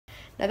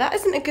Now that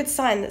isn't a good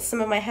sign that some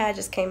of my hair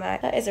just came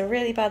out. That is a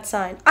really bad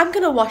sign. I'm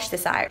gonna wash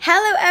this out.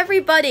 Hello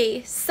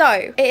everybody!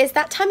 So, it is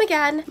that time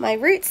again. My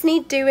roots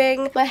need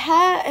doing. My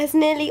hair has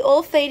nearly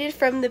all faded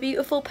from the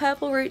beautiful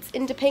purple roots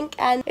into pink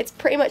and it's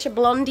pretty much a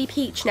blondie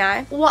peach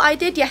now. What I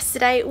did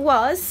yesterday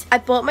was I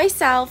bought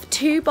myself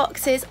 2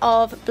 boxes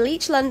of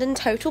Bleach London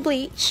Total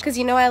Bleach because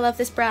you know I love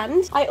this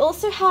brand. I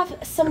also have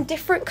some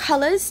different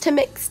colours to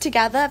mix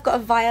together. I've got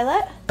a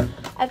violet.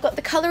 I've got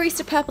the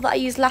Colorista purple that I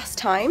used last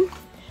time.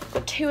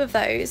 Got 2 of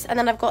those, and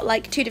then I've got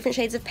like 2 different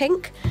shades of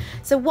pink.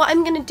 So what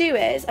I'm gonna do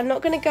is I'm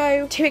not gonna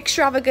go too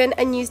extravagant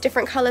and use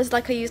different colors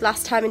like I used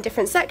last time in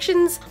different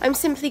sections. I'm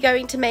simply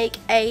going to make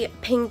a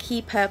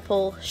pinky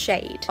purple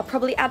shade. I'll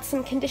probably add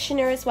some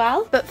conditioner as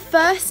well, but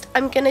first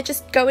I'm gonna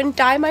just go and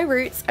dye my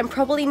roots. I'm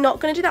probably not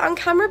gonna do that on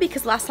camera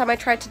because last time I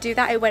tried to do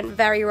that it went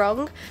very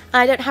wrong.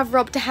 I don't have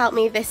Rob to help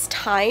me this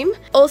time.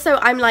 Also,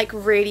 I'm like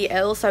really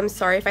ill, so I'm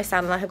sorry if I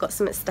sound like I've got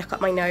something stuck up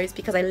my nose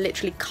because I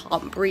literally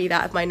can't breathe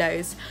out of my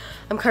nose.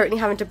 I'm currently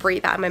having to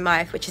breathe out of my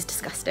mouth, which is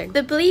disgusting.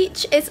 The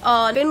bleach is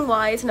on Bin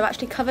Wise, and I've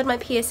actually covered my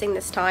piercing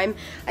this time.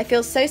 I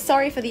feel so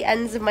sorry for the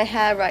ends of my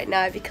hair right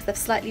now because I've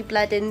slightly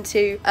bled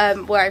into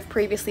where I've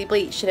previously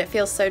bleached, and it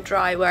feels so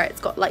dry where it's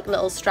got like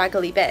little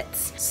straggly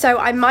bits. So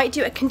I might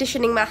do a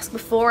conditioning mask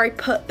before I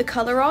put the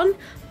colour on,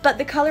 but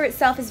the colour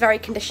itself is very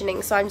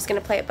conditioning, so I'm just going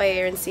to play it by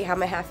ear and see how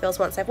my hair feels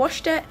once I've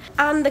washed it.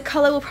 And the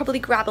colour will probably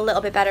grab a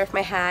little bit better if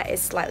my hair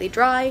is slightly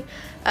dry,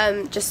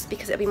 just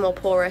because it'll be more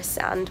porous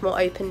and more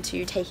open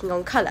to taking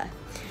on colour.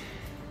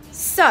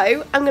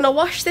 So I'm going to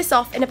wash this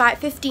off in about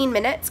 15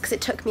 minutes because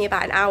it took me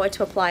about an hour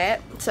to apply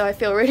it. So I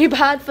feel really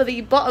bad for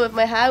the bottom of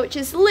my hair, which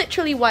is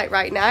literally white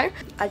right now.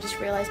 I just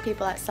realised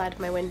people outside of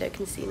my window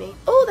can see me.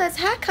 Oh, there's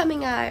hair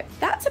coming out.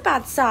 That's a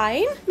bad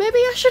sign. Maybe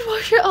I should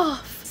wash it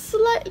off.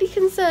 Slightly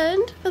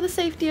concerned for the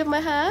safety of my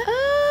hair.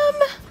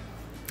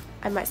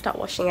 I might start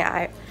washing it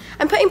out.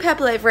 I'm putting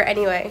purple over it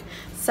anyway,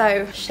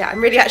 so shit,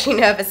 I'm really actually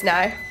nervous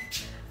now.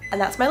 And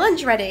that's my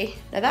lunch ready.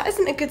 Now that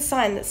isn't a good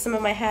sign that some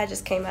of my hair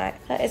just came out.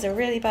 That is a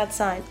really bad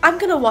sign. I'm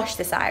gonna wash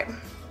this out.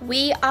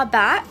 We are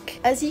back.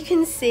 As you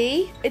can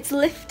see, it's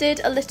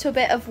lifted a little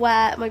bit of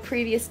where my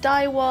previous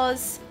dye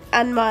was,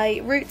 and my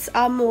roots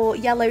are more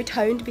yellow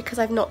toned because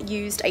I've not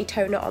used a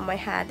toner on my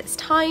hair this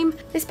time.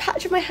 This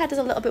patch of my head is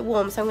a little bit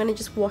warm, so I'm going to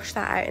just wash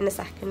that out in a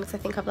second because I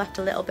think I've left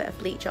a little bit of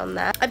bleach on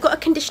there. I've got a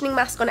conditioning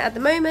mask on it at the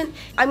moment.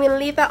 I'm going to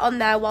leave that on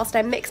there whilst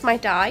I mix my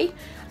dye.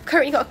 I've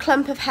currently got a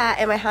clump of hair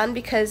in my hand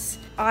because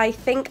I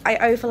think I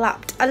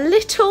overlapped a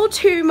little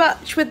too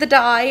much with the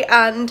dye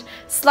and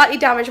slightly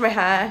damaged my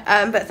hair,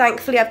 but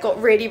thankfully I've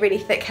got really, really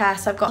thick hair,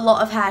 so I've got a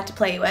lot of hair to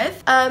play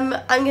with. I'm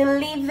going to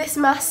leave this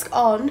mask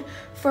on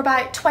for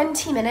about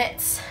 20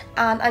 minutes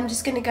and I'm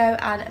just gonna go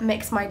and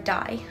mix my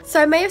dye. So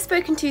I may have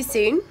spoken too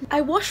soon. I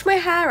washed my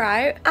hair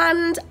out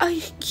and a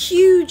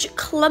huge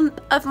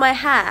clump of my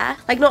hair,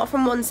 like not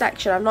from one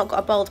section, I've not got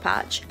a bald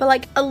patch, but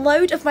like a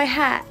load of my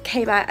hair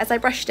came out as I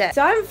brushed it.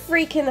 So I'm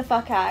freaking the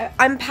fuck out.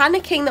 I'm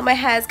panicking that my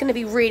hair is gonna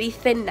be really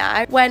thin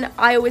now when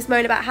I always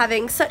moan about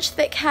having such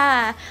thick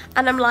hair,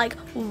 and I'm like,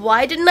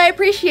 why didn't I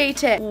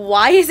appreciate it?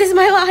 Why is this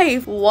my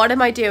life? What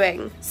am I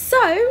doing?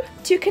 So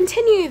to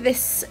continue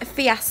this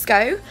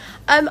fiasco,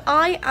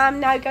 I am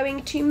now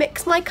going to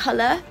mix my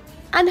colour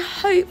and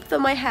hope that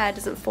my hair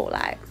doesn't fall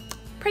out.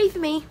 Pray for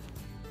me.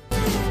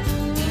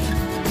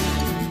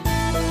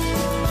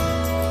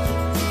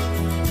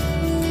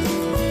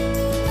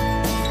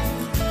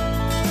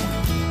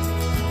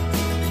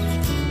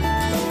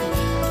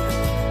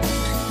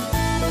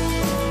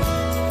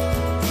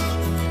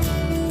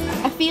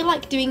 I feel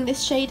like doing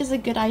this shade is a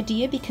good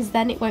idea because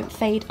then it won't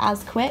fade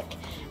as quick,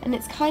 and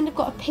it's kind of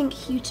got a pink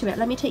hue to it.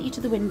 Let me take you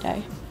to the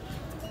window.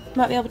 You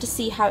might be able to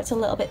see how it's a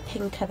little bit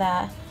pinker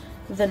there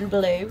than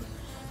blue.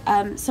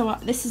 So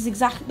this is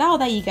exactly, oh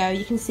there you go,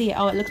 you can see it.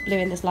 Oh, it looks blue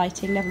in this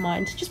lighting, never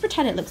mind. Just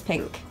pretend it looks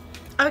pink.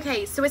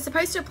 Okay, so we're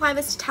supposed to apply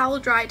this to towel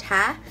dried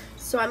hair,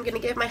 so I'm going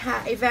to give my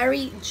hair a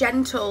very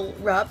gentle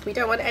rub. We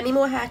don't want any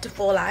more hair to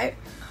fall out.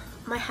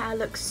 My hair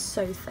looks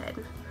so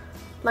thin.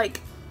 Like,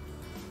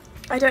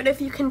 I don't know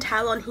if you can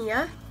tell on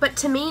here, but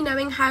to me,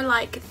 knowing how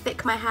like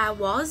thick my hair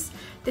was,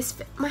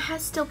 my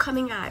hair's still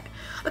coming out.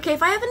 Okay,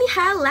 if I have any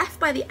hair left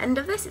by the end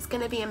of this, it's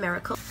gonna be a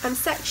miracle. I'm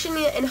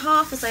sectioning it in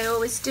half as I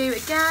always do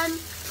again.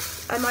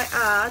 I might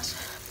add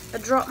a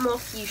drop more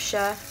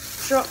fuchsia,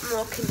 drop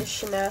more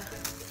conditioner,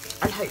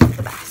 and hope for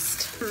the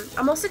best.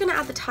 I'm also gonna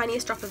add the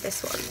tiniest drop of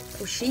this one.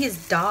 Oh, she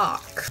is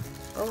dark.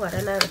 Oh, I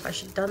don't know if I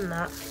should have done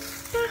that.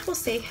 Yeah, we'll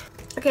see.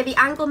 Okay, the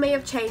angle may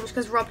have changed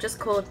because Rob just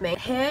called me.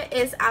 Here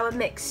is our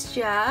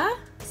mixture.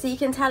 So you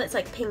can tell it's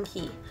like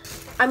pinky.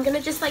 I'm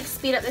gonna just like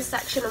speed up this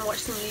section and watch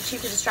some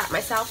YouTube to distract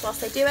myself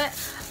whilst I do it.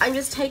 I'm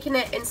just taking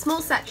it in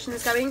small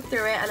sections, going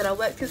through it, and then I'll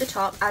work through the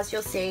top, as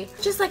you'll see,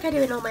 just like I do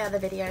in all my other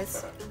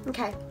videos.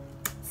 Okay,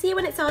 see you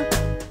when it's on.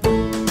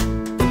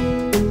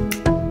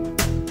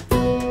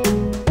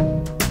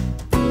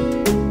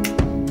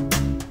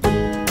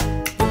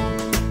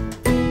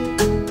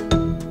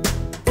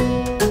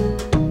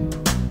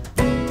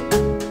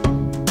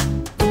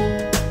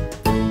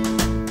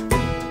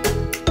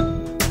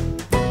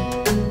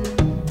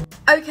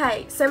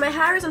 Okay, so my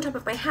hair is on top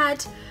of my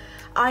head.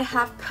 I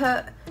have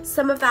put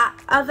some of that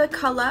other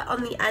colour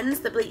on the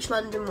ends, the Bleach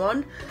London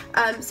one.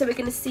 So we're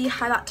going to see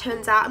how that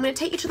turns out. I'm going to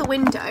take you to the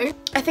window.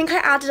 I think I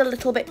added a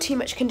little bit too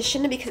much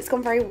conditioner because it's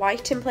gone very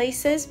white in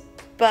places,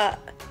 but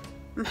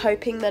I'm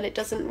hoping that it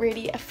doesn't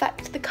really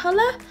affect the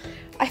colour.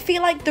 I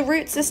feel like the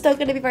roots are still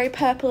going to be very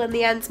purple and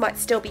the ends might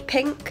still be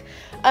pink,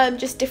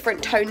 just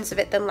different tones of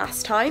it than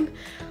last time.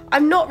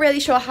 I'm not really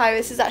sure how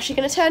this is actually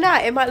going to turn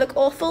out. It might look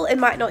awful, it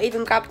might not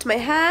even grab to my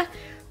hair,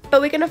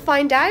 but we're going to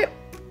find out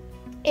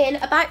in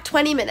about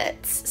 20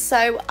 minutes.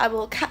 So I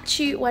will catch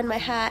you when my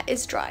hair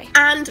is dry.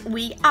 And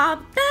we are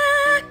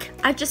back!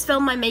 I've just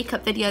filmed my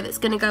makeup video that's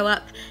going to go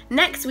up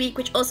next week,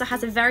 which also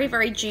has a very,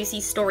 very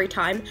juicy story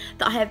time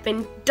that I have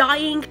been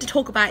dying to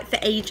talk about for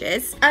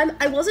ages.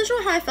 I wasn't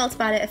sure how I felt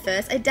about it at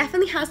first. It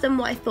definitely has done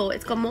what I thought.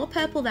 It's got more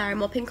purple there and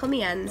more pink on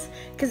the ends,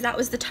 because that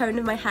was the tone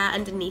of my hair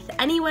underneath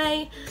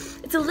anyway.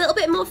 It's a little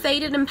bit more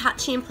faded and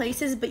patchy in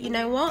places, but you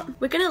know what?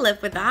 We're gonna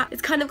live with that.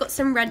 It's kind of got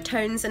some red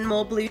tones and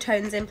more blue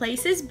tones in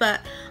places,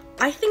 but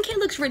I think it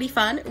looks really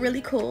fun,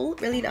 really cool,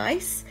 really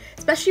nice,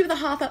 especially with a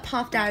half up,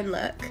 half down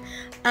look.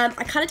 I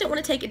kind of don't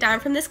want to take it down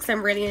from this because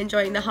I'm really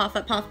enjoying the half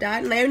up, half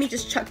down, and I only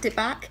just chucked it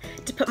back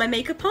to put my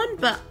makeup on,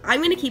 but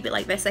I'm going to keep it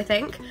like this, I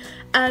think.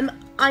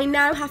 I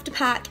now have to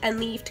pack and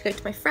leave to go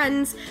to my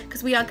friends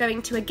because we are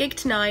going to a gig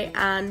tonight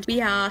and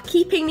we are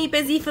keeping me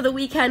busy for the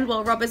weekend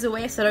while Rob is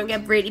away so I don't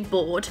get really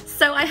bored.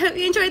 So I hope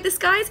you enjoyed this,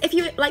 guys. If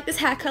you like this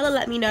hair colour,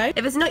 let me know.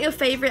 If it's not your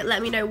favourite,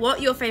 let me know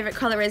what your favourite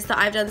colour is that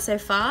I've done so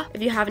far.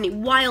 If you have any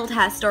wild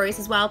hair stories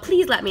as well,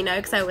 please let me know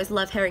because I always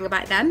love hearing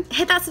about them.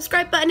 Hit that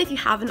subscribe button if you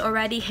haven't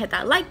already, hit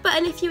that like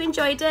button if you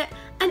enjoyed it,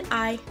 and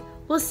I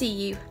will see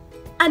you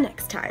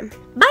next time.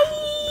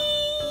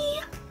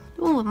 Bye!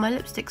 Oh, my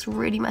lipstick's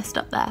really messed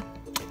up there.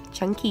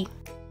 Chunky.